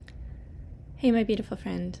Hey, my beautiful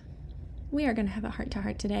friend. We are going to have a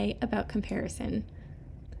heart-to-heart today about comparison.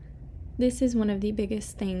 This is one of the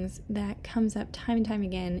biggest things that comes up time and time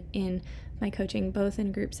again in my coaching, both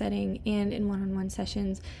in group setting and in one-on-one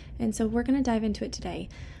sessions. And so we're going to dive into it today.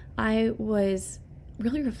 I was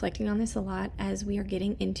really reflecting on this a lot as we are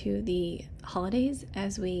getting into the holidays,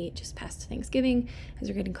 as we just passed Thanksgiving, as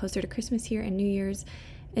we're getting closer to Christmas here and New Year's.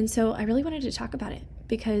 And so I really wanted to talk about it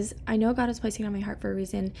because I know God is placing it on my heart for a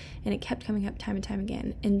reason, and it kept coming up time and time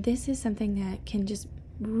again. And this is something that can just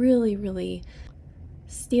really, really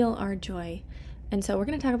steal our joy. And so we're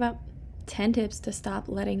going to talk about 10 tips to stop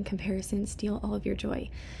letting comparison steal all of your joy.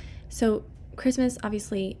 So Christmas,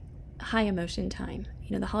 obviously, high emotion time.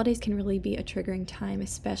 The holidays can really be a triggering time,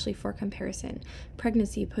 especially for comparison.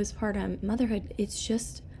 Pregnancy, postpartum, motherhood, it's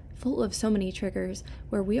just full of so many triggers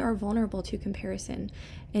where we are vulnerable to comparison.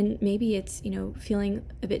 And maybe it's, feeling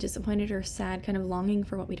a bit disappointed or sad, kind of longing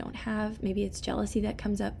for what we don't have. Maybe it's jealousy that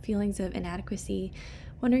comes up, feelings of inadequacy,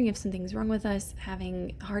 wondering if something's wrong with us,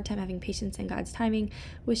 having a hard time having patience in God's timing,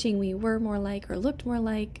 wishing we were more like or looked more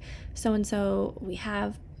like so-and-so, we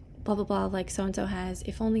have blah, blah, blah, like so-and-so has.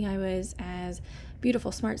 If only I was as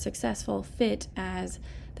beautiful, smart, successful, fit as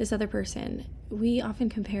this other person. We often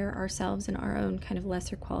compare ourselves and our own kind of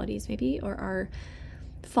lesser qualities maybe, or our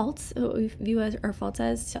faults, what we view as our faults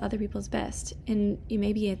as, to other people's best. And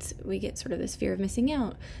maybe we get sort of this fear of missing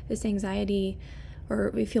out, this anxiety,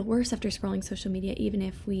 or we feel worse after scrolling social media, even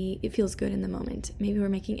if it feels good in the moment. Maybe we're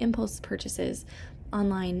making impulse purchases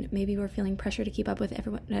online. Maybe we're feeling pressure to keep up with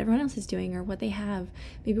what everyone else is doing or what they have.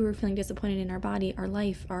 Maybe we're feeling disappointed in our body, our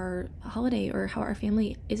life, our holiday, or how our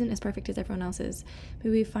family isn't as perfect as everyone else's.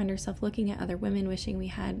 Maybe we find ourselves looking at other women, wishing we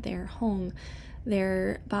had their home,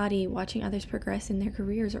 their body, watching others progress in their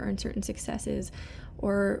careers or earn certain successes,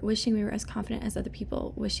 or wishing we were as confident as other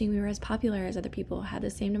people, wishing we were as popular as other people, had the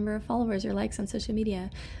same number of followers or likes on social media.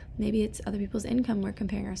 Maybe it's other people's income we're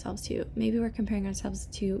comparing ourselves to. Maybe we're comparing ourselves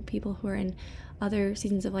to people who are in other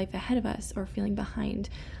seasons of life ahead of us, or feeling behind,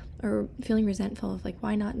 or feeling resentful of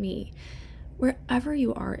why not me? Wherever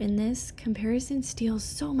you are in this, comparison steals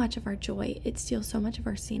so much of our joy. It steals so much of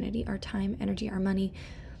our sanity, our time, energy, our money.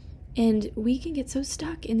 And we can get so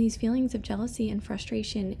stuck in these feelings of jealousy and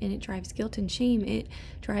frustration, and it drives guilt and shame. It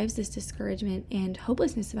drives this discouragement and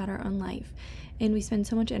hopelessness about our own life. And we spend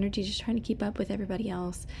so much energy just trying to keep up with everybody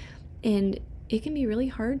else. And it can be really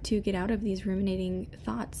hard to get out of these ruminating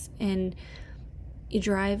thoughts, and you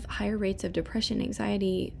drive higher rates of depression,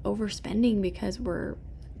 anxiety, overspending because we're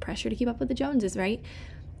pressured to keep up with the Joneses, right?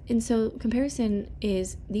 And so comparison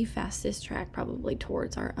is the fastest track probably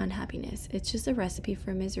towards our unhappiness. It's just a recipe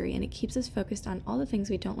for misery, and it keeps us focused on all the things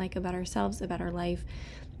we don't like about ourselves, about our life.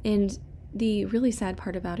 And the really sad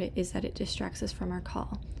part about it is that it distracts us from our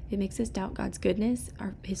call. It makes us doubt God's goodness,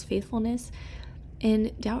 His faithfulness,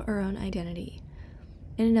 and doubt our own identity.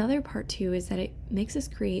 And another part too is that it makes us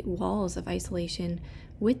create walls of isolation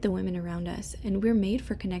with the women around us. And we're made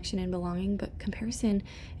for connection and belonging, but comparison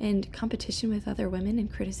and competition with other women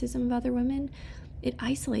and criticism of other women, it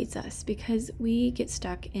isolates us because we get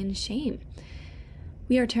stuck in shame.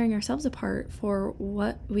 We are tearing ourselves apart for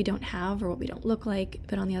what we don't have or what we don't look like.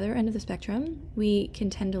 But on the other end of the spectrum, we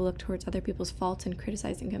can tend to look towards other people's faults and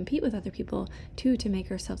criticize and compete with other people too, to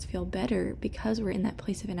make ourselves feel better because we're in that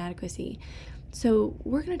place of inadequacy. So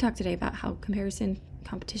we're going to talk today about how comparison,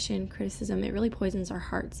 competition, criticism, it really poisons our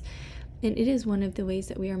hearts. And it is one of the ways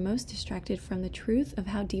that we are most distracted from the truth of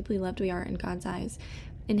how deeply loved we are in God's eyes,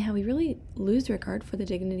 and how we really lose regard for the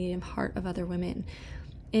dignity and heart of other women.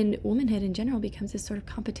 And womanhood in general becomes this sort of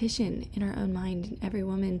competition in our own mind. And every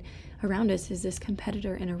woman around us is this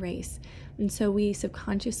competitor in a race. And so we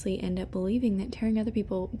subconsciously end up believing that tearing other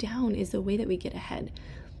people down is the way that we get ahead.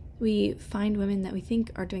 We find women that we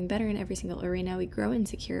think are doing better in every single arena. We grow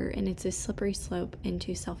insecure, and it's a slippery slope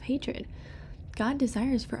into self-hatred. God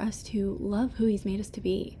desires for us to love who He's made us to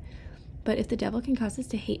be. But if the devil can cause us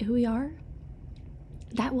to hate who we are,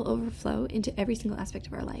 that will overflow into every single aspect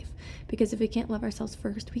of our life. Because if we can't love ourselves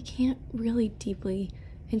first, we can't really deeply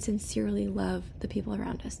and sincerely love the people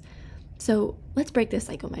around us. So let's break this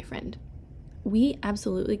cycle, my friend. We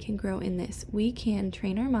absolutely can grow in this. We can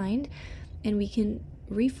train our mind, and we can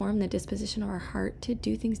reform the disposition of our heart to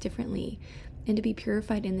do things differently, and to be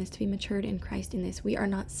purified in this, to be matured in Christ in this. We are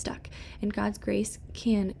not stuck, and God's grace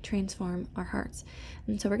can transform our hearts.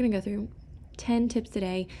 And so we're going to go through 10 tips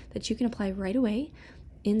today that you can apply right away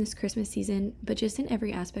in this Christmas season, but just in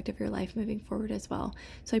every aspect of your life moving forward as well.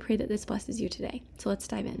 So I pray that this blesses you today. So let's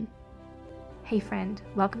dive in. Hey friend,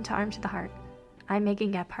 welcome to Arm to the Heart. I'm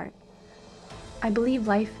Megan Gephardt. I believe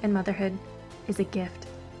life and motherhood is a gift.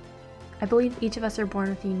 I believe each of us are born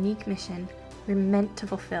with a unique mission we're meant to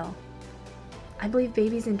fulfill. I believe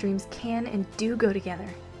babies and dreams can and do go together.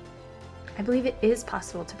 I believe it is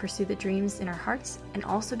possible to pursue the dreams in our hearts and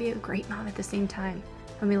also be a great mom at the same time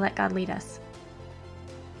when we let God lead us.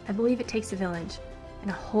 I believe it takes a village and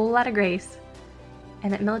a whole lot of grace,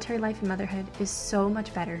 and that military life and motherhood is so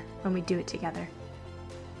much better when we do it together.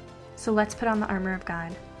 So let's put on the armor of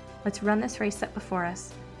God. Let's run this race set before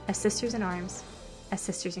us as sisters in arms, as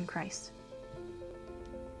sisters in Christ.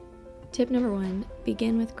 Tip number 1,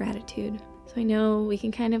 begin with gratitude. So I know we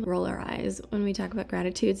can kind of roll our eyes when we talk about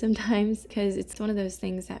gratitude sometimes because it's one of those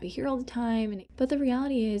things that we hear all the time. But the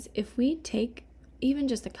reality is, if we take even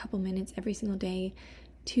just a couple minutes every single day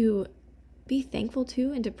to be thankful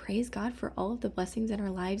to and to praise God for all of the blessings in our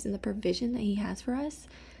lives and the provision that He has for us,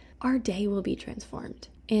 our day will be transformed.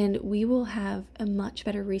 And we will have a much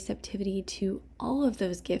better receptivity to all of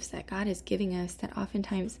those gifts that God is giving us that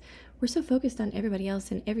oftentimes we're so focused on everybody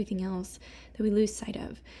else and everything else that we lose sight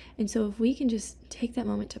of. And so if we can just take that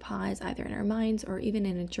moment to pause, either in our minds or even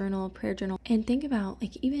in a journal, prayer journal, and think about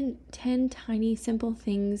like even 10 tiny, simple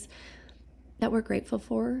things that we're grateful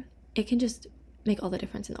for, it can just make all the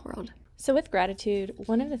difference in the world. So with gratitude,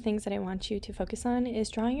 one of the things that I want you to focus on is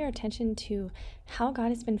drawing your attention to how God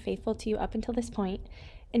has been faithful to you up until this point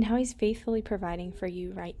and how He's faithfully providing for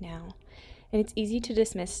you right now. And it's easy to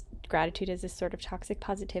dismiss gratitude as this sort of toxic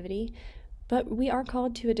positivity, but we are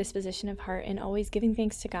called to a disposition of heart and always giving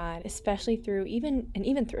thanks to God, especially through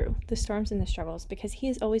even through the storms and the struggles, because He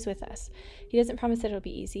is always with us. He doesn't promise that it'll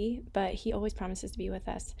be easy, but He always promises to be with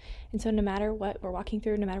us. And so no matter what we're walking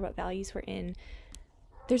through, no matter what values we're in,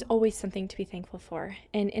 there's always something to be thankful for.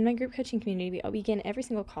 And in my group coaching community, we begin every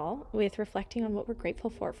single call with reflecting on what we're grateful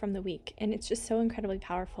for from the week. And it's just so incredibly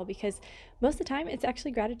powerful because most of the time it's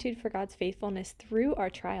actually gratitude for God's faithfulness through our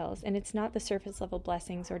trials. And it's not the surface level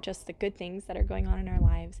blessings or just the good things that are going on in our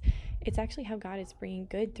lives. It's actually how God is bringing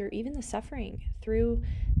good through even the suffering, through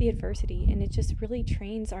the adversity. And it just really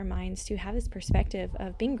trains our minds to have this perspective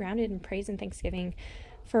of being grounded in praise and thanksgiving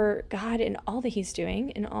for God and all that He's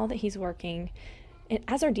doing and all that He's working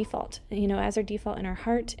as our default, as our default in our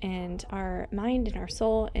heart and our mind and our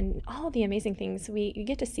soul and all the amazing things. We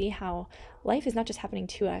get to see how life is not just happening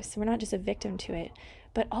to us. We're not just a victim to it,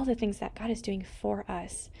 but all the things that God is doing for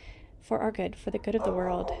us, for our good, for the good of the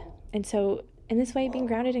world. And so in this way, being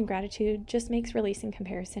grounded in gratitude just makes releasing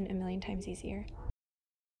comparison a million times easier.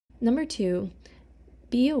 Number 2,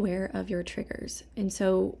 be aware of your triggers. And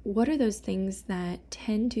so what are those things that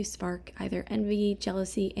tend to spark either envy,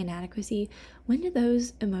 jealousy, inadequacy? When do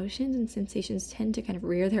those emotions and sensations tend to kind of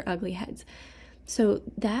rear their ugly heads? So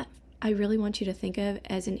that I really want you to think of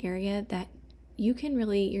as an area that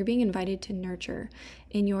you're being invited to nurture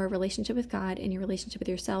in your relationship with God, in your relationship with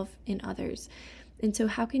yourself and others. And so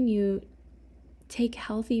how can you take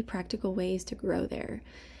healthy, practical ways to grow there?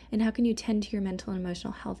 And how can you tend to your mental and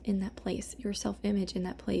emotional health in that place, your self-image in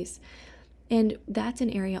that place? And that's an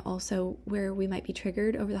area also where we might be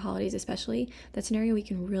triggered over the holidays especially. That's an area we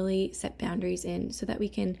can really set boundaries in so that we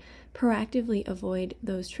can proactively avoid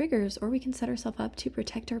those triggers, or we can set ourselves up to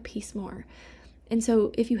protect our peace more. And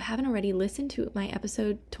so if you haven't already, listened to my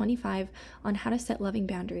episode 25 on how to set loving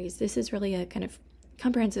boundaries. This is really a kind of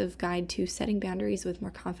comprehensive guide to setting boundaries with more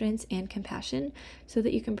confidence and compassion so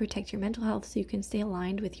that you can protect your mental health, so you can stay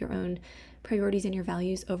aligned with your own priorities and your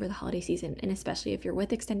values over the holiday season. And especially if you're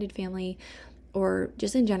with extended family or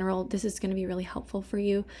just in general, this is going to be really helpful for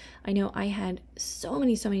you. I know I had so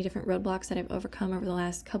many different roadblocks that I've overcome over the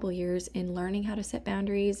last couple years in learning how to set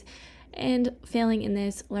boundaries and failing in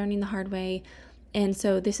this, learning the hard way. And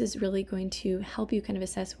so this is really going to help you kind of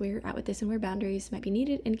assess where you're at with this and where boundaries might be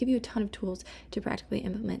needed, and give you a ton of tools to practically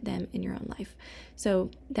implement them in your own life.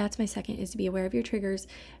 So that's my second, is to be aware of your triggers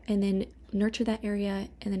and then nurture that area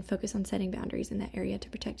and then focus on setting boundaries in that area to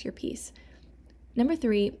protect your peace. Number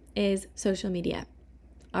 3 is social media.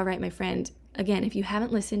 All right, my friend, again, if you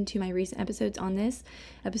haven't listened to my recent episodes on this,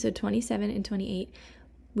 episode 27 and 28,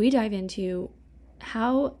 we dive into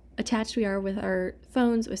how attached we are with our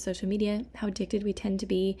phones, with social media, how addicted we tend to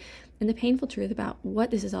be, and the painful truth about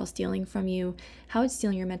what this is all stealing from you, how it's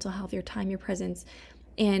stealing your mental health, your time, your presence,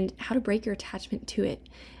 and how to break your attachment to it,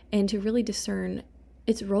 and to really discern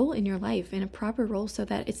its role in your life, in a proper role, so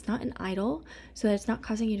that it's not an idol, so that it's not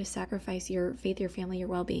causing you to sacrifice your faith, your family, your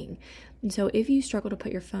well-being. And so if you struggle to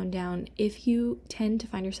put your phone down, if you tend to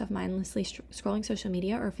find yourself mindlessly scrolling social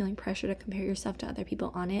media or feeling pressure to compare yourself to other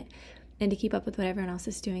people on it, and to keep up with what everyone else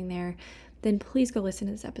is doing there, then please go listen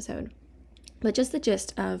to this episode. But just the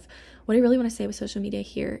gist of what I really want to say with social media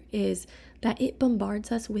here is that it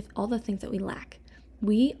bombards us with all the things that we lack.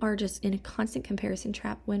 We are just in a constant comparison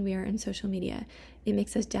trap when we are in social media. It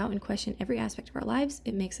makes us doubt and question every aspect of our lives.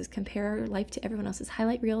 It makes us compare our life to everyone else's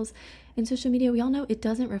highlight reels. And social media, we all know it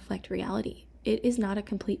doesn't reflect reality. It is not a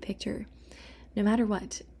complete picture, no matter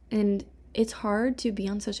what. And it's hard to be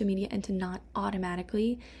on social media and to not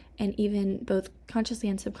automatically and even both consciously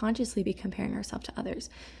and subconsciously be comparing ourselves to others.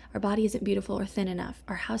 Our body isn't beautiful or thin enough.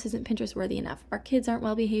 Our house isn't Pinterest worthy enough. Our kids aren't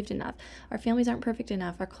well behaved enough. Our families aren't perfect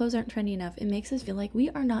enough. Our clothes aren't trendy enough. It makes us feel like we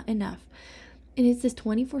are not enough. And it's this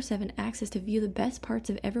 24/7 access to view the best parts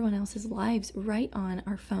of everyone else's lives right on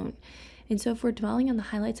our phone. And so if we're dwelling on the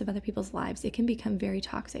highlights of other people's lives, it can become very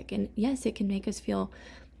toxic. And yes, it can make us feel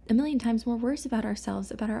a million times more worse about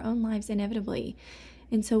ourselves, about our own lives inevitably.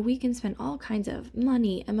 And so we can spend all kinds of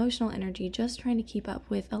money, emotional energy just trying to keep up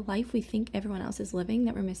with a life we think everyone else is living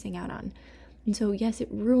that we're missing out on. And so yes, it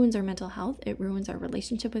ruins our mental health, it ruins our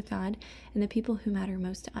relationship with God and the people who matter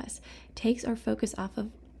most to us. It takes our focus off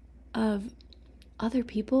of other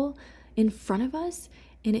people in front of us,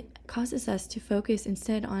 and it causes us to focus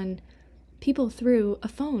instead on people through a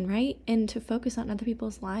phone, right? And to focus on other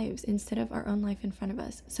people's lives instead of our own life in front of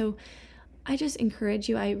us. So I just encourage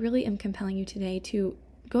you, I really am compelling you today to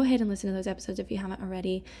go ahead and listen to those episodes if you haven't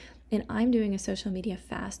already. And I'm doing a social media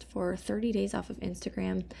fast for 30 days off of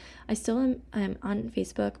Instagram. I still am on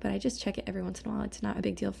Facebook, but I just check it every once in a while. It's not a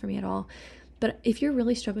big deal for me at all. But if you're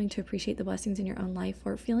really struggling to appreciate the blessings in your own life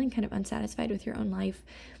or feeling kind of unsatisfied with your own life,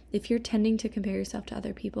 if you're tending to compare yourself to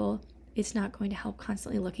other people, it's not going to help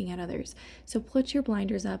constantly looking at others. So put your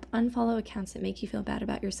blinders up, unfollow accounts that make you feel bad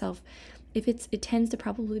about yourself. If it tends to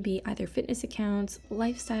probably be either fitness accounts,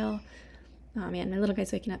 lifestyle. Oh man, my little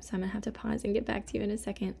guy's waking up, so I'm gonna have to pause and get back to you in a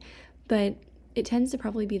second. But it tends to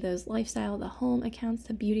probably be those lifestyle, the home accounts,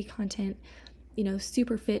 the beauty content,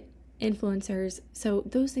 super fit influencers. So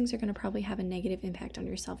those things are going to probably have a negative impact on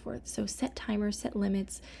your self-worth. So set timers, set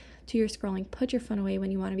limits to your scrolling. Put your phone away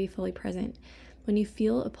when you want to be fully present. When you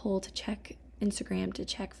feel a pull to check Instagram, to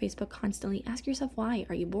check Facebook constantly, ask yourself why.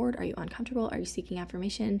 Are you bored? Are you uncomfortable? Are you seeking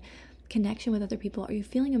affirmation, connection with other people? Are you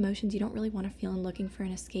feeling emotions you don't really want to feel and looking for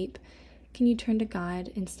an escape? Can you turn to God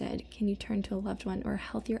instead? Can you turn to a loved one or a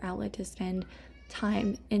healthier outlet to spend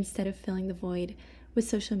time instead of filling the void with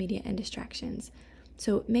social media and distractions?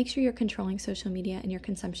 So make sure you're controlling social media and your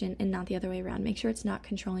consumption and not the other way around. Make sure it's not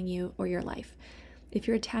controlling you or your life. If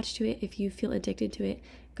you're attached to it, if you feel addicted to it,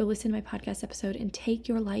 go listen to my podcast episode and take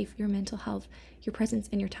your life, your mental health, your presence,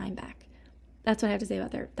 and your time back. That's what I have to say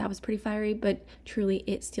about that. That was pretty fiery, but truly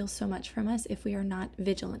it steals so much from us if we are not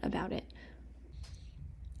vigilant about it.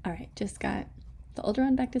 All right, just got the older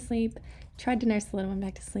one back to sleep, tried to nurse the little one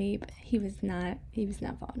back to sleep. He was not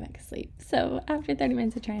falling back asleep. So after 30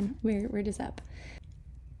 minutes of trying, we're just up.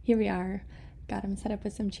 Here we are, got him set up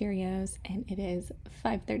with some Cheerios, and it is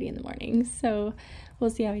 5:30 in the morning, so we'll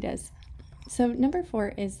see how he does. So number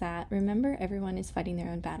 4 is that remember everyone is fighting their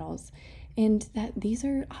own battles, and that these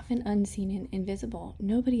are often unseen and invisible.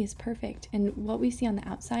 Nobody is perfect, and what we see on the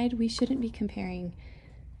outside, we shouldn't be comparing,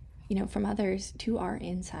 from others to our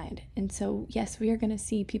inside. And so, yes, we are going to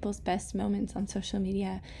see people's best moments on social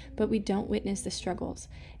media, but we don't witness the struggles.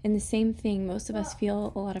 And the same thing, most of us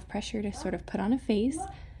feel a lot of pressure to sort of put on a face,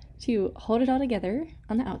 to hold it all together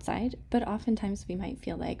on the outside, but oftentimes we might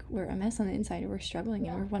feel like we're a mess on the inside or we're struggling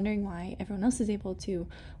and we're wondering why everyone else is able to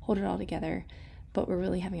hold it all together, but we're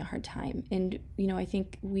really having a hard time. And, I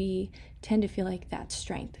think we tend to feel like that's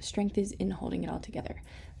strength. Strength is in holding it all together,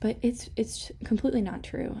 but it's completely not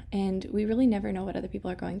true. And we really never know what other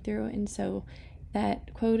people are going through. And so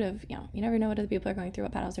that quote of, you never know what other people are going through,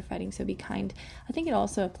 what battles they're fighting, so be kind. I think it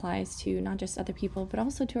also applies to not just other people, but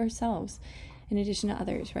also to ourselves. In addition to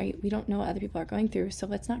others, right? We don't know what other people are going through, so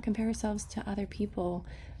let's not compare ourselves to other people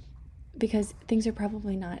because things are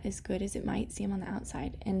probably not as good as it might seem on the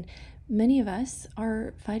outside. And many of us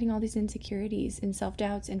are fighting all these insecurities and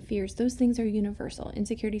self-doubts and fears. Those things are universal.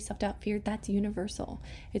 Insecurity, self-doubt, fear, that's universal.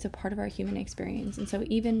 It's a part of our human experience. And so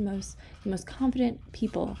even the most confident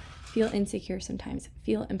people feel insecure sometimes,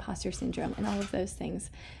 feel imposter syndrome, and all of those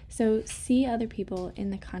things. So see other people in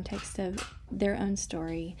the context of their own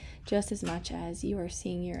story just as much as you are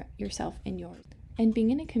seeing yourself and yours. And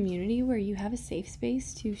being in a community where you have a safe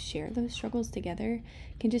space to share those struggles together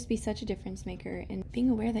can just be such a difference maker. And being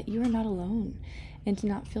aware that you are not alone and to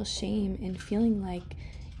not feel shame and feeling like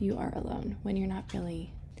you are alone when you're not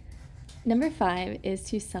really. Number 5 is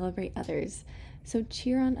to celebrate others. So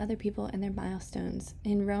cheer on other people and their milestones.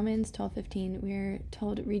 In Romans 12:15, we're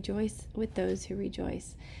told, rejoice with those who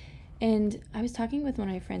rejoice. And I was talking with one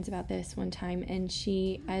of my friends about this one time, and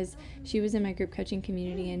as she was in my group coaching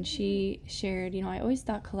community, and she shared, I always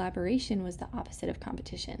thought collaboration was the opposite of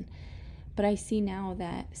competition. But But I see now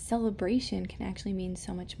that celebration can actually mean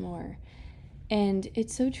so much more. And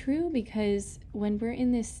it's so true, because when we're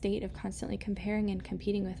in this state of constantly comparing and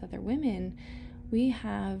competing with other women, we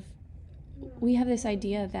have this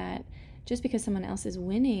idea that just because someone else is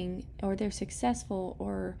winning or they're successful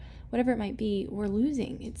or whatever it might be, we're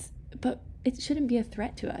losing. But it shouldn't be a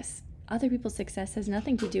threat to us. Other people's success has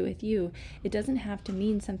nothing to do with you. It doesn't have to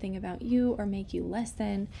mean something about you or make you less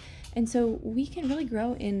than. And so we can really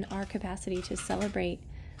grow in our capacity to celebrate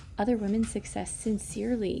other women's success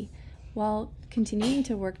sincerely while continuing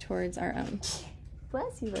to work towards our own.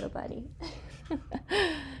 Bless you, little buddy.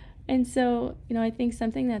 And so, I think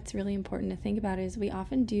something that's really important to think about is we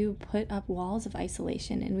often do put up walls of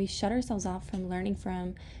isolation, and we shut ourselves off from learning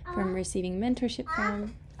from receiving mentorship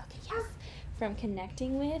from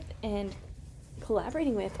connecting with and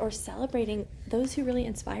collaborating with or celebrating those who really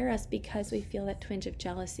inspire us, because we feel that twinge of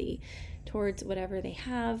jealousy towards whatever they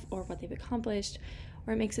have or what they've accomplished,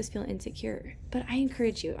 or it makes us feel insecure. But I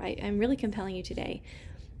encourage you, I'm really compelling you today,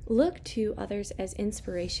 look to others as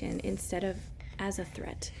inspiration instead of as a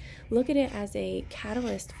threat. Look at it as a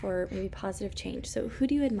catalyst for maybe positive change. So who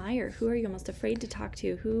do you admire? Who are you most afraid to talk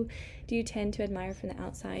to? Who do you tend to admire from the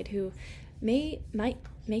outside who might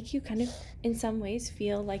make you kind of in some ways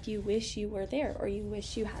feel like you wish you were there, or you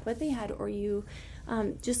wish you had what they had, or you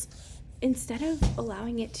just, instead of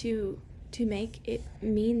allowing it to make it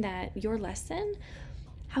mean that you're less than,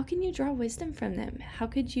 how can you draw wisdom from them? How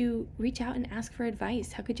could you reach out and ask for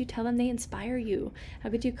advice? How could you tell them they inspire you? How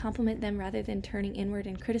could you compliment them rather than turning inward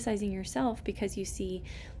and criticizing yourself because you see,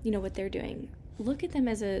 what they're doing? Look at them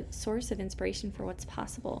as a source of inspiration for what's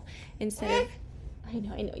possible instead of, I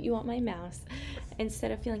know, you want my mouse.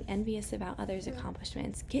 Instead of feeling envious about others'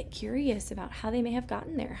 accomplishments, get curious about how they may have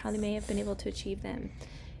gotten there, how they may have been able to achieve them.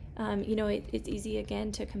 It's easy,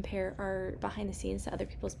 again, to compare our behind the scenes to other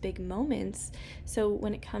people's big moments. So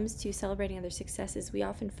when it comes to celebrating other successes, we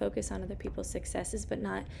often focus on other people's successes, but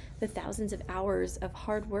not the thousands of hours of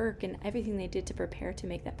hard work and everything they did to prepare to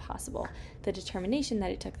make that possible. The determination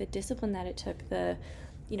that it took, the discipline that it took, the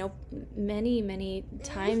many, many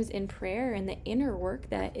times in prayer, and the inner work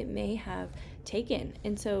that it may have taken.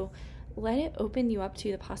 And so let it open you up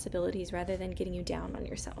to the possibilities rather than getting you down on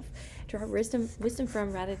yourself. Draw wisdom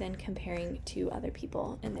from rather than comparing to other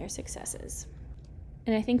people and their successes.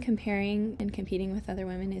 And I think comparing and competing with other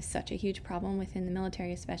women is such a huge problem within the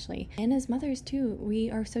military especially. And as mothers too,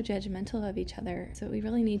 we are so judgmental of each other. So we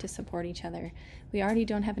really need to support each other. We already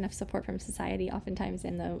don't have enough support from society, oftentimes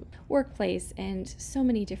in the workplace and so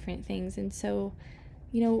many different things. And so,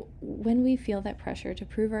 when we feel that pressure to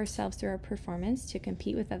prove ourselves through our performance, to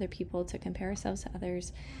compete with other people, to compare ourselves to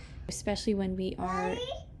others, especially when we are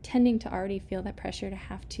tending to already feel that pressure to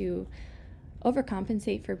have to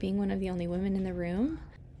overcompensate for being one of the only women in the room,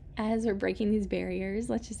 as we're breaking these barriers,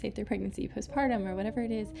 let's just say through pregnancy, postpartum, or whatever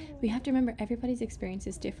it is, we have to remember everybody's experience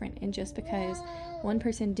is different. And just because one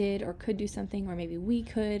person did or could do something, or maybe we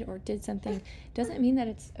could or did something, doesn't mean that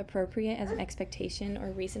it's appropriate as an expectation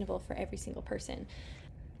or reasonable for every single person.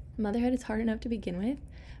 Motherhood is hard enough to begin with.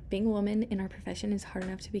 Being a woman in our profession is hard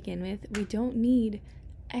enough to begin with. We don't need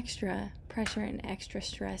extra pressure and extra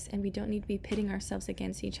stress, and we don't need to be pitting ourselves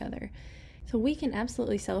against each other. So we can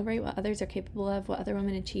absolutely celebrate what others are capable of, what other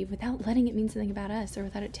women achieve, without letting it mean something about us or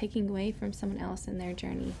without it taking away from someone else in their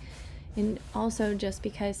journey. And also, just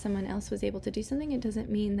because someone else was able to do something, it doesn't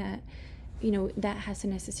mean that that has to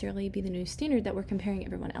necessarily be the new standard that we're comparing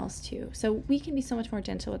everyone else to. So we can be so much more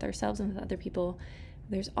gentle with ourselves and with other people.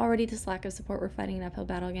 There's already this lack of support we're fighting an uphill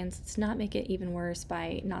battle against. Let's not make it even worse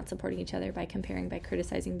by not supporting each other, by comparing, by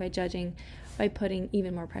criticizing, by judging, by putting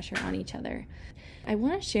even more pressure on each other. I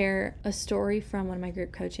want to share a story from one of my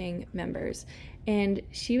group coaching members. And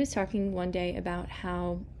she was talking one day about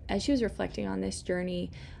how, as she was reflecting on this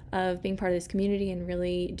journey of being part of this community and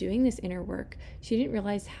really doing this inner work, she didn't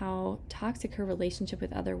realize how toxic her relationship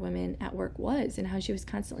with other women at work was, and how she was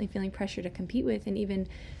constantly feeling pressure to compete with and even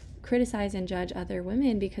criticize and judge other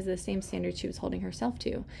women because of the same standards she was holding herself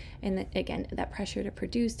to. And again, that pressure to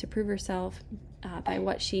produce, to prove herself by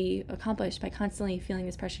what she accomplished, by constantly feeling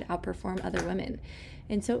this pressure to outperform other women.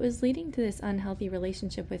 And so it was leading to this unhealthy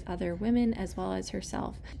relationship with other women as well as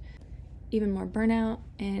herself. Even more burnout,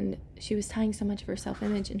 and she was tying so much of her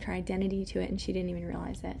self-image and her identity to it, and she didn't even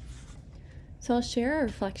realize it. So I'll share a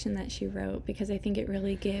reflection that she wrote because I think it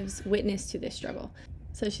really gives witness to this struggle.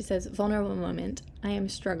 So she says, vulnerable moment. I am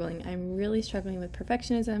struggling. I'm really struggling with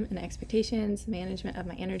perfectionism and expectations, management of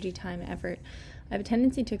my energy, time, and effort. I have a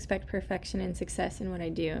tendency to expect perfection and success in what I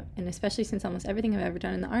do, and especially since almost everything I've ever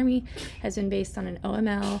done in the Army has been based on an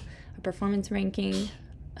OML, a performance ranking,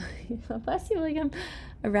 bless you, William,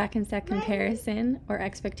 a rack and stack comparison or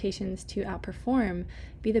expectations to outperform,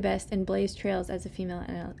 be the best, and blaze trails as a female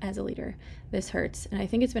and as a leader. This hurts, and I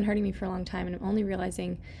think it's been hurting me for a long time, and I'm only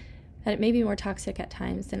realizing that it may be more toxic at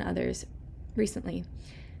times than others recently.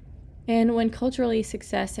 And when culturally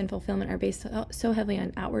success and fulfillment are based so heavily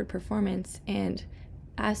on outward performance and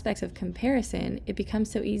aspects of comparison, it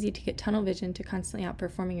becomes so easy to get tunnel vision to constantly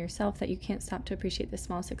outperforming yourself that you can't stop to appreciate the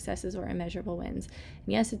small successes or immeasurable wins.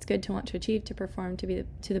 And yes, it's good to want to achieve, to perform, to be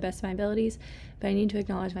to the best of my abilities, but I need to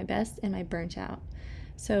acknowledge my best and my burnt out.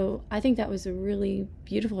 So I think that was a really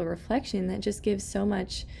beautiful reflection that just gives so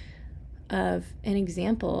much of an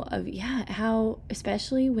example of, how,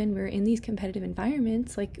 especially when we're in these competitive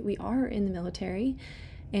environments like we are in the military,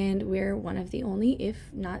 and we're one of the only, if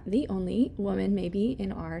not the only, woman maybe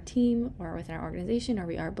in our team or within our organization, or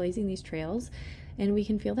we are blazing these trails, and we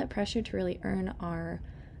can feel that pressure to really earn our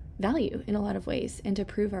value in a lot of ways and to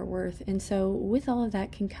prove our worth. And so with all of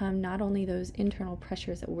that can come not only those internal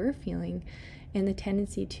pressures that we're feeling and the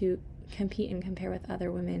tendency to compete and compare with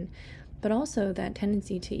other women, but also that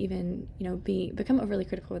tendency to even, become overly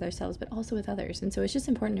critical with ourselves, but also with others. And so it's just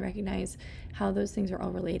important to recognize how those things are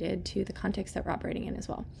all related to the context that we're operating in as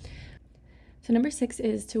well. So number 6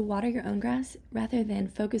 is to water your own grass rather than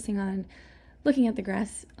focusing on looking at the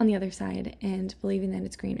grass on the other side and believing that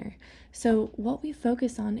it's greener. So what we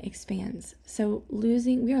focus on expands. So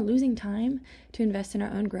we are losing time to invest in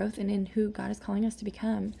our own growth and in who God is calling us to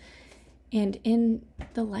become, and in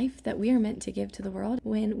the life that we are meant to give to the world.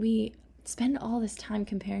 When we spend all this time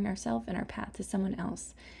comparing ourselves and our path to someone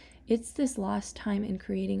else, it's this lost time in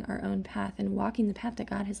creating our own path and walking the path that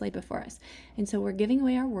God has laid before us. And so we're giving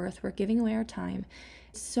away our worth, we're giving away our time.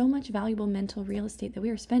 So much valuable mental real estate that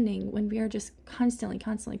we are spending when we are just constantly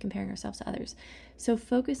comparing ourselves to others. So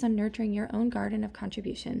focus on nurturing your own garden of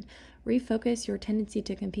contribution. Refocus your tendency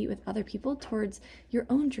to compete with other people towards your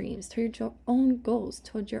own dreams, towards your own goals,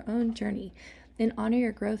 towards your own journey. And honor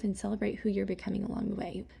your growth and celebrate who you're becoming along the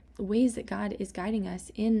way. Ways that God is guiding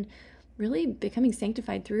us in really becoming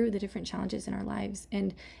sanctified through the different challenges in our lives.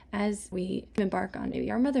 And as we embark on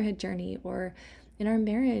maybe our motherhood journey or in our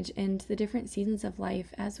marriage and the different seasons of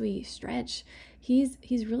life, as we stretch, he's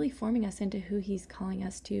really forming us into who he's calling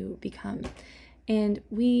us to become. And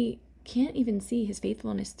we can't even see his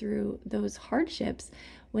faithfulness through those hardships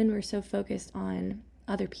when we're so focused on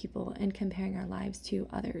other people and comparing our lives to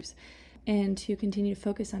others. And to continue to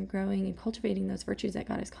focus on growing and cultivating those virtues that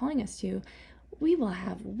God is calling us to, we will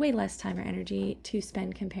have way less time or energy to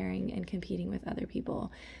spend comparing and competing with other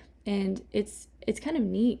people. And it's kind of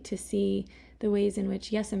neat to see the ways in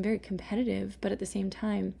which, yes, I'm very competitive, but at the same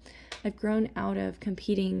time, I've grown out of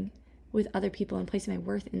competing with other people and placing my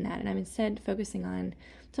worth in that. And I'm instead focusing on,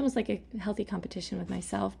 it's almost like a healthy competition with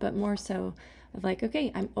myself, but more so of like,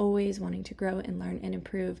 okay, I'm always wanting to grow and learn and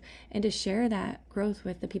improve and to share that growth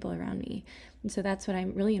with the people around me. And so that's what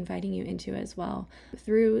I'm really inviting you into as well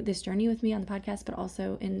through this journey with me on the podcast, but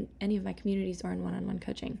also in any of my communities or in one-on-one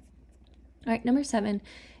coaching. All right, number 7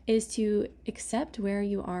 is to accept where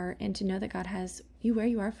you are and to know that God has you where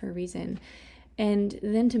you are for a reason, and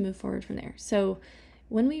then to move forward from there. So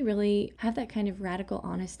when we really have that kind of radical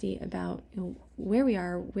honesty about where we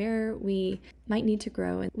are, where we might need to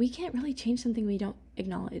grow, and we can't really change something we don't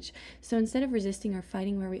acknowledge. So instead of resisting or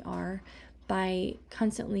fighting where we are by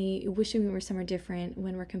constantly wishing we were somewhere different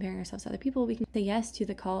when we're comparing ourselves to other people, we can say yes to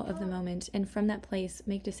the call of the moment, and from that place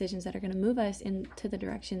make decisions that are going to move us into the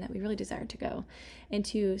direction that we really desire to go, and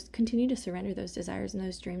to continue to surrender those desires and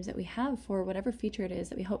those dreams that we have for whatever future it is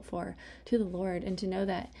that we hope for to the Lord, and to know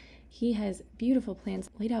that He has beautiful plans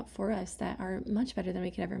laid out for us that are much better than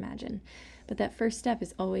we could ever imagine. But that first step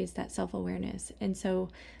is always that self-awareness. And so,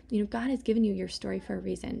 God has given you your story for a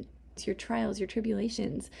reason. It's your trials, your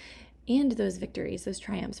tribulations, and those victories, those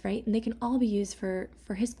triumphs, right? And they can all be used for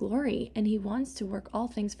His glory. And He wants to work all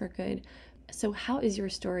things for good. So how is your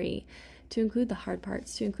story to include the hard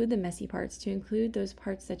parts, to include the messy parts, to include those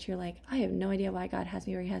parts that you're like, I have no idea why God has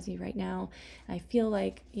me where He has me right now. I feel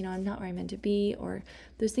like, I'm not where I'm meant to be, or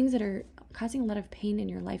those things that are causing a lot of pain in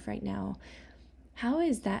your life right now. How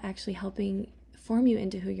is that actually helping form you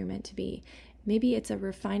into who you're meant to be? Maybe it's a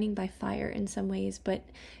refining by fire in some ways, but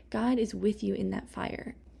God is with you in that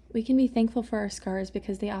fire. We can be thankful for our scars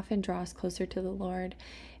because they often draw us closer to the Lord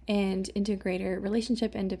and into greater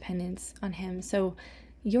relationship and dependence on Him. So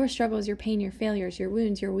your struggles, your pain, your failures, your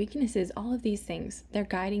wounds, your weaknesses, all of these things, they're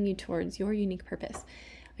guiding you towards your unique purpose.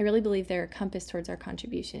 I really believe they're a compass towards our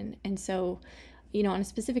contribution. And so, on a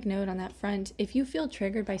specific note on that front, if you feel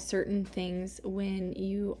triggered by certain things when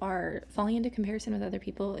you are falling into comparison with other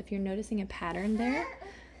people, if you're noticing a pattern there,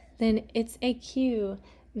 then it's a cue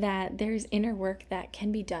that there's inner work that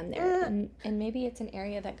can be done there. And maybe it's an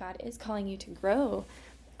area that God is calling you to grow,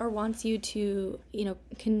 or wants you to,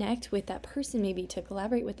 connect with that person, maybe to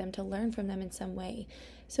collaborate with them, to learn from them in some way.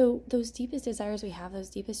 So those deepest desires we have, those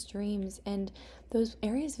deepest dreams, and those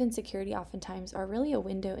areas of insecurity oftentimes are really a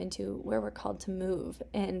window into where we're called to move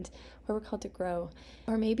and where we're called to grow.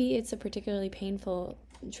 Or maybe it's a particularly painful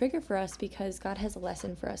trigger for us because God has a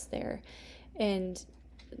lesson for us there. And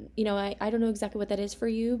I don't know exactly what that is for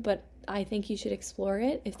you, but I think you should explore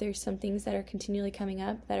it if there's some things that are continually coming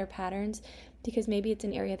up that are patterns, because maybe it's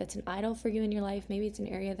an area that's an idol for you in your life. Maybe it's an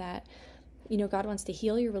area that, God wants to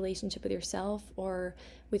heal your relationship with yourself or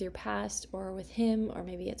with your past or with Him, or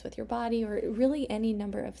maybe it's with your body, or really any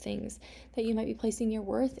number of things that you might be placing your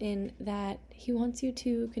worth in that He wants you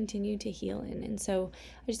to continue to heal in. And so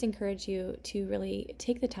I just encourage you to really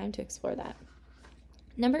take the time to explore that.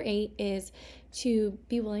 Number 8 is to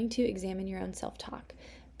be willing to examine your own self-talk.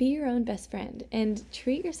 Be your own best friend and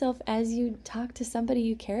treat yourself as you talk to somebody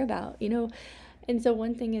you care about, And so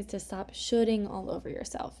one thing is to stop shoulding all over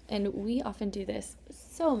yourself. And we often do this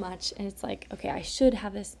so much. And it's like, okay, I should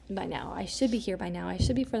have this by now. I should be here by now. I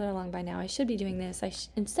should be further along by now. I should be doing this.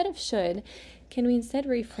 Instead of should, can we instead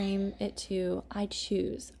reframe it to I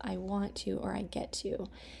choose, I want to, or I get to?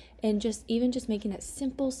 And just making that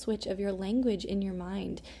simple switch of your language in your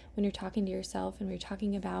mind when you're talking to yourself and when you're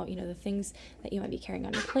talking about, the things that you might be carrying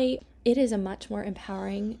on your plate, it is a much more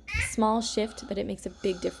empowering, small shift, but it makes a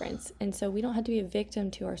big difference. And so we don't have to be a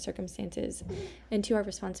victim to our circumstances and to our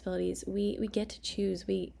responsibilities. We get to choose.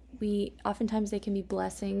 We oftentimes they can be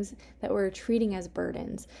blessings that we're treating as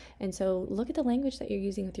burdens. And so look at the language that you're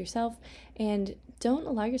using with yourself, and don't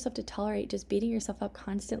allow yourself to tolerate just beating yourself up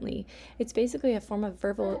constantly. It's basically a form of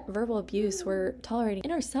verbal abuse we're tolerating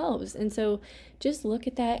in ourselves. And so just look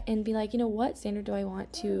at that and be like, what standard do I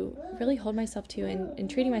want to really hold myself to, and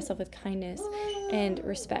treating myself with kindness and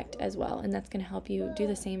respect as well. And that's going to help you do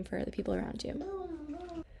the same for the people around you.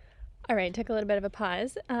 All right, took a little bit of a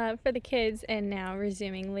pause for the kids, and now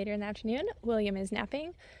resuming later in the afternoon. William is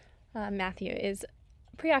napping. Matthew is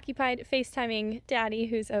preoccupied FaceTiming Daddy,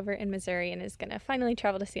 who's over in Missouri and is going to finally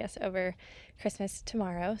travel to see us over Christmas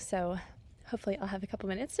tomorrow. So hopefully I'll have a couple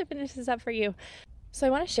minutes to finish this up for you. So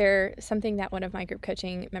I want to share something that one of my group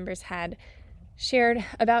coaching members had shared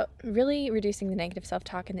about really reducing the negative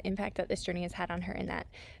self-talk and the impact that this journey has had on her in that.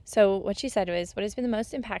 So what she said was, what has been the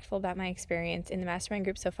most impactful about my experience in the mastermind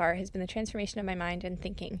group so far has been the transformation of my mind and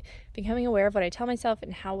thinking. Becoming aware of what I tell myself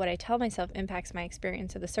and how what I tell myself impacts my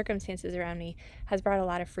experience of the circumstances around me has brought a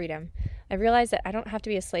lot of freedom. I've realized that I don't have to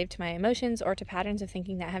be a slave to my emotions or to patterns of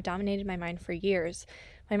thinking that have dominated my mind for years.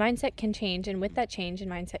 My mindset can change, and with that change in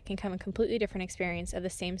mindset can come a completely different experience of the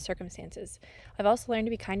same circumstances. I've also learned to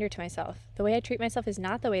be kinder to myself. The way I treat myself is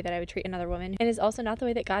not the way that I would treat another woman, and is also not the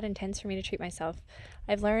way that God intends for me to treat myself.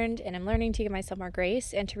 I've learned and I'm learning to give myself more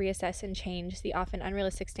grace and to reassess and change the often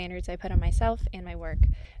unrealistic standards I put on myself and my work.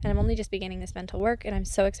 And I'm only just beginning this mental work, and I'm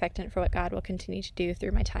so expectant for what God will continue to do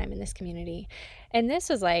through my time in this community. And this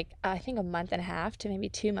was I think a month and a half to maybe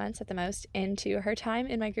 2 months at the most into her time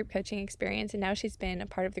in my group coaching experience. And now she's been a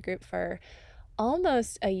part of the group for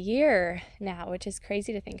almost a year now, which is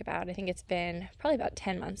crazy to think about. I think it's been probably about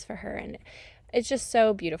 10 months for her. And it's just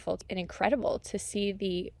so beautiful and incredible to see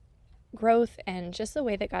the growth and just the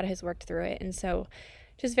way that God has worked through it. And so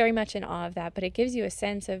just very much in awe of that. But it gives you a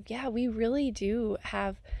sense of, we really do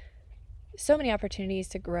have so many opportunities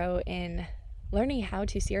to grow in learning how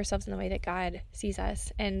to see ourselves in the way that God sees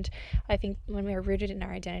us. And I think when we are rooted in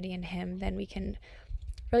our identity in Him, then we can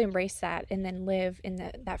really embrace that and then live in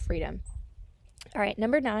that freedom. All right,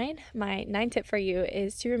 number 9, my 9 tip for you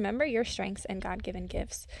is to remember your strengths and God-given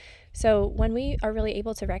gifts. So when we are really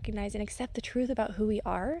able to recognize and accept the truth about who we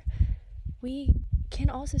are, we can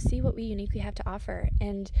also see what we uniquely have to offer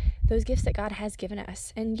and those gifts that God has given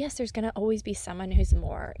us. And yes, there's going to always be someone who's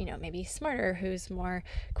more, maybe smarter, who's more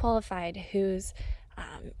qualified, who's,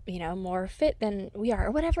 more fit than we are,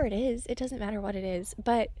 or whatever it is. It doesn't matter what it is,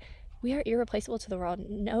 but we are irreplaceable to the world.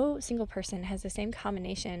 No single person has the same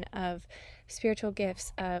combination of spiritual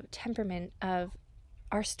gifts, of temperament, of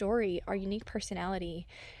our story, our unique personality,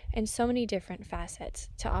 and so many different facets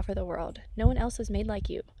to offer the world. No one else is made like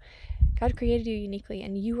you. God created you uniquely,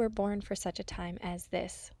 and you were born for such a time as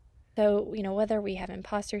this. So, whether we have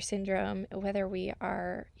imposter syndrome, whether we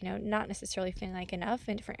are, not necessarily feeling like enough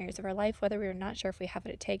in different areas of our life, whether we're not sure if we have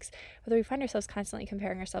what it takes, whether we find ourselves constantly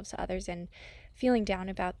comparing ourselves to others and feeling down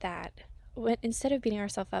about that, instead of beating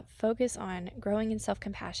ourselves up, focus on growing in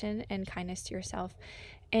self-compassion and kindness to yourself.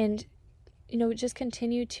 And, just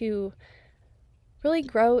continue to really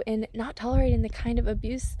grow in not tolerating the kind of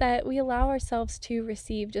abuse that we allow ourselves to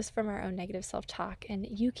receive just from our own negative self-talk. And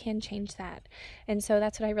you can change that. And so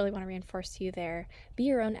that's what I really want to reinforce to you there. Be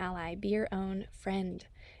your own ally, be your own friend.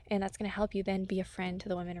 And that's going to help you then be a friend to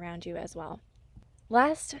the women around you as well.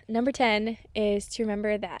 Last, number 10, is to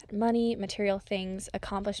remember that money, material things,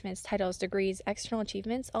 accomplishments, titles, degrees, external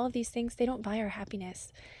achievements, all of these things, they don't buy our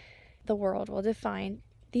happiness. The world will define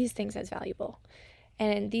these things as valuable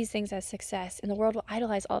and these things as success, and the world will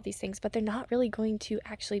idolize all of these things, but they're not really going to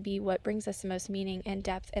actually be what brings us the most meaning and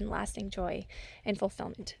depth and lasting joy and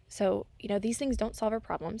fulfillment. So, these things don't solve our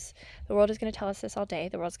problems. The world is going to tell us this all day.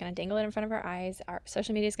 The world's going to dangle it in front of our eyes. Our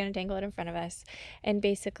social media is going to dangle it in front of us and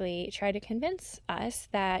basically try to convince us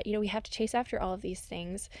that, we have to chase after all of these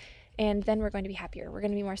things, and then we're going to be happier. We're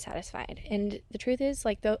going to be more satisfied. And the truth is,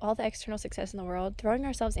 all the external success in the world, throwing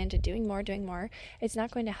ourselves into doing more, it's not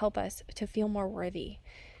going to help us to feel more worthy.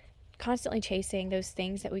 Constantly chasing those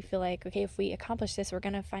things that we feel like, okay, if we accomplish this, we're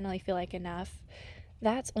going to finally feel like enough.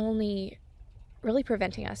 That's only really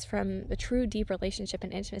preventing us from the true deep relationship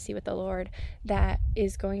and intimacy with the Lord that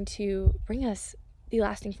is going to bring us the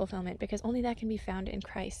lasting fulfillment, because only that can be found in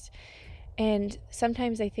Christ. And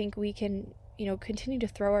sometimes I think we can continue to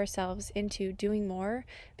throw ourselves into doing more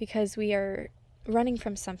because we are running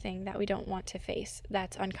from something that we don't want to face,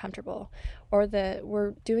 that's uncomfortable, or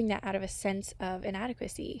we're doing that out of a sense of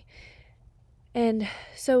inadequacy. And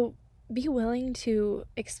so be willing to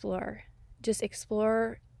explore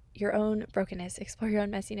your own brokenness, explore your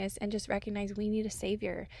own messiness, and just recognize we need a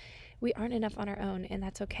savior. We aren't enough on our own, and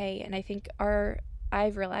that's okay. And I think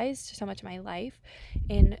I've realized so much of my life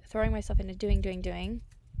in throwing myself into doing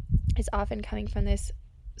is often coming from this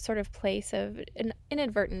sort of place of an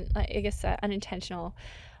inadvertent, unintentional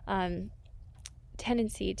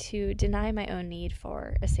tendency to deny my own need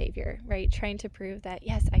for a savior, right? Trying to prove that,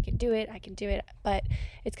 yes, I can do it, but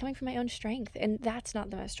it's coming from my own strength, and that's not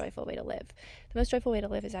the most joyful way to live. The most joyful way to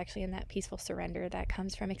live is actually in that peaceful surrender that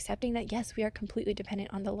comes from accepting that, yes, we are completely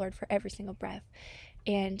dependent on the Lord for every single breath,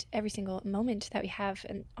 and every single moment that we have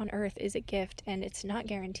on earth is a gift, and it's not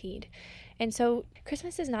guaranteed. And so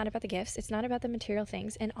Christmas is not about the gifts, it's not about the material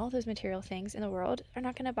things, and all those material things in the world are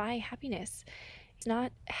not going to buy happiness. It's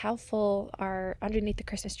not how full our underneath the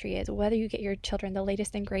Christmas tree is, whether you get your children the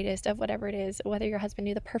latest and greatest of whatever it is, whether your husband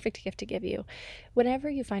knew the perfect gift to give you. Whenever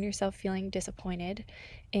you find yourself feeling disappointed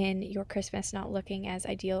in your Christmas not looking as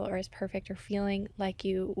ideal or as perfect, or feeling like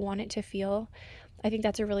you want it to feel, I think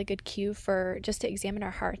that's a really good cue for just to examine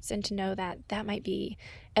our hearts and to know that that might be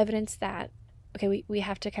evidence that, okay, we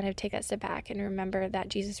have to kind of take that step back and remember that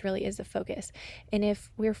Jesus really is the focus. And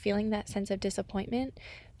if we're feeling that sense of disappointment,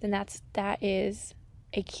 then that is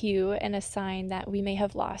a cue and a sign that we may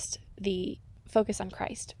have lost the focus on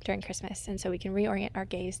Christ during Christmas. And so we can reorient our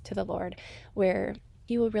gaze to the Lord, where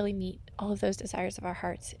He will really meet all of those desires of our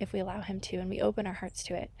hearts if we allow Him to and we open our hearts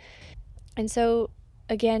to it. And so,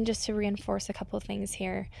 again, just to reinforce a couple of things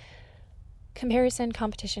here: comparison,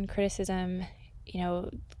 competition, criticism,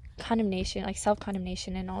 condemnation, like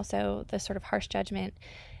self-condemnation, and also the sort of harsh judgment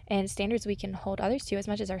and standards we can hold others to as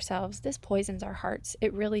much as ourselves. This poisons our hearts.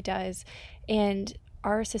 It really does. And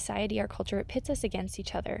our society, our culture, it pits us against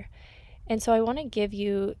each other. And so I want to give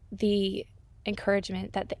you the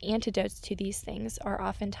encouragement that the antidotes to these things are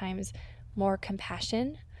oftentimes more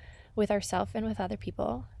compassion with ourselves and with other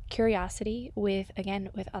people, curiosity with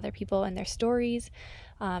other people and their stories,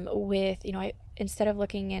 instead of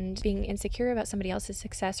looking and being insecure about somebody else's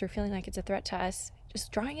success or feeling like it's a threat to us,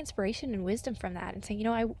 just drawing inspiration and wisdom from that and saying,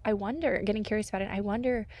 I wonder, getting curious about it. I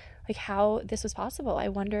wonder how this was possible. I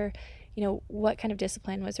wonder, what kind of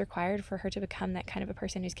discipline was required for her to become that kind of a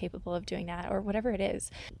person who's capable of doing that, or whatever it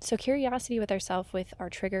is. So curiosity with ourselves, with our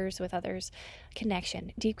triggers, with others,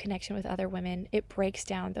 connection, deep connection with other women, it breaks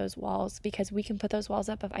down those walls, because we can put those walls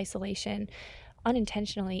up of isolation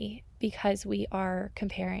unintentionally because we are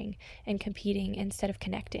comparing and competing instead of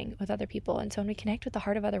connecting with other people. And so when we connect with the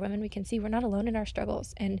heart of other women, we can see we're not alone in our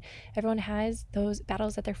struggles, and everyone has those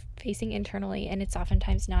battles that they're facing internally, and it's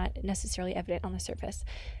oftentimes not necessarily evident on the surface.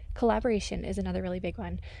 Collaboration is another really big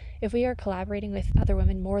one. If we are collaborating with other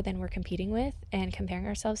women more than we're competing with and comparing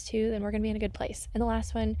ourselves to, then we're going to be in a good place. And the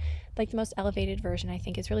last one, the most elevated version, I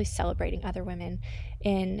think, is really celebrating other women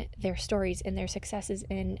in their stories, in their successes,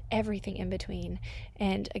 in everything in between.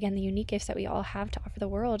 And again, the unique gifts that we all have to offer the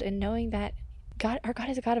world, and knowing that our God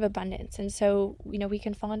is a God of abundance. And so, we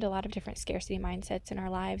can fall into a lot of different scarcity mindsets in our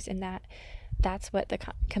lives, and that's what the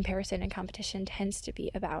comparison and competition tends to be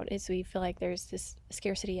about, is we feel like there's this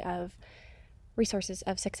scarcity of resources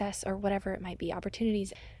of success or whatever it might be,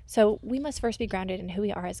 opportunities. So we must first be grounded in who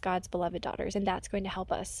we are as God's beloved daughters, and that's going to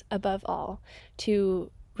help us above all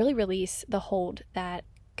to really release the hold that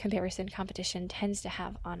comparison, competition tends to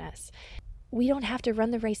have on us. We don't have to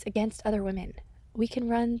run the race against other women. We can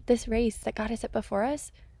run this race that God has set before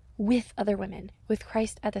us with other women, with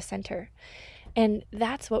Christ at the center. And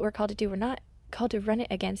that's what we're called to do. We're not called to run it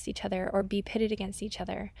against each other or be pitted against each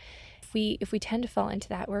other. If we tend to fall into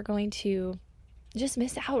that, we're going to just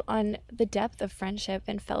miss out on the depth of friendship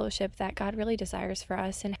and fellowship that God really desires for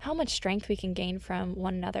us, and how much strength we can gain from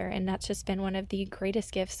one another. And that's just been one of the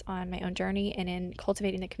greatest gifts on my own journey and in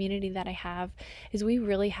cultivating the community that I have, is we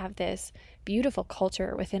really have this beautiful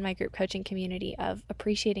culture within my group coaching community of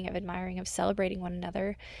appreciating, of admiring, of celebrating one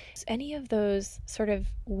another. So any of those sort of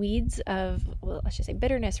weeds of, well, let's just say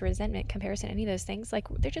bitterness, resentment, comparison, any of those things, like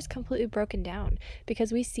they're just completely broken down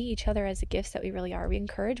because we see each other as the gifts that we really are. We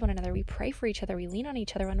encourage one another. We pray for each other. We lean on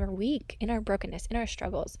each other when we're weak, in our brokenness, in our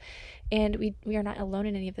struggles. And we are not alone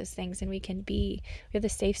in any of those things. And we have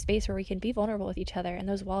this safe space where we can be vulnerable with each other, and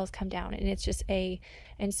those walls come down. And it's just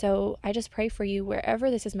and so I just pray for you wherever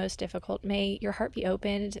this is most difficult. May your heart be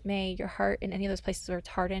opened. May your heart in any of those places where it's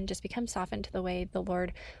hardened just become softened to the way the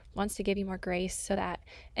Lord wants to give you more grace, so that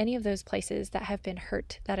any of those places that have been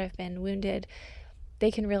hurt, that have been wounded,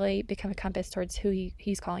 they can really become a compass towards who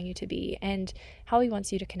he's calling you to be, and how he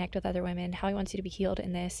wants you to connect with other women, how he wants you to be healed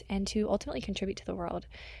in this, and to ultimately contribute to the world.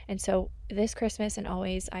 And so this Christmas and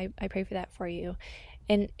always, I pray for that for you.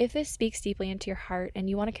 And if this speaks deeply into your heart and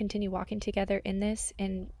you want to continue walking together in this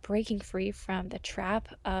and breaking free from the trap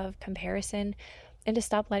of comparison, and to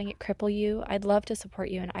stop letting it cripple you, I'd love to support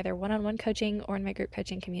you in either one-on-one coaching or in my group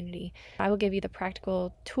coaching community. I will give you the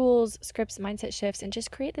practical tools, scripts, mindset shifts, and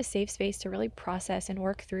just create the safe space to really process and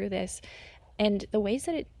work through this and the ways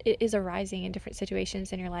that it is arising in different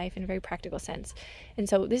situations in your life in a very practical sense. And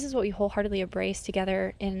so this is what we wholeheartedly embrace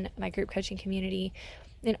together in my group coaching community.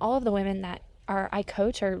 And all of the women that I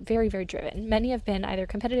coach are very, very driven. Many have been either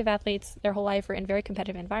competitive athletes their whole life or in very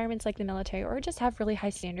competitive environments like the military, or just have really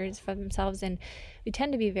high standards for themselves. And they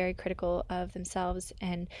tend to be very critical of themselves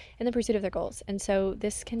and in the pursuit of their goals. And so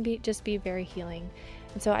this can be very healing.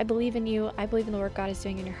 And so I believe in you. I believe in the work God is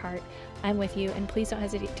doing in your heart. I'm with you. And please don't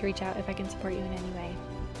hesitate to reach out if I can support you in any way.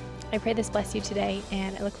 I pray this bless you today,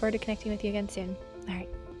 and I look forward to connecting with you again soon. All right.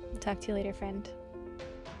 Talk to you later, friend.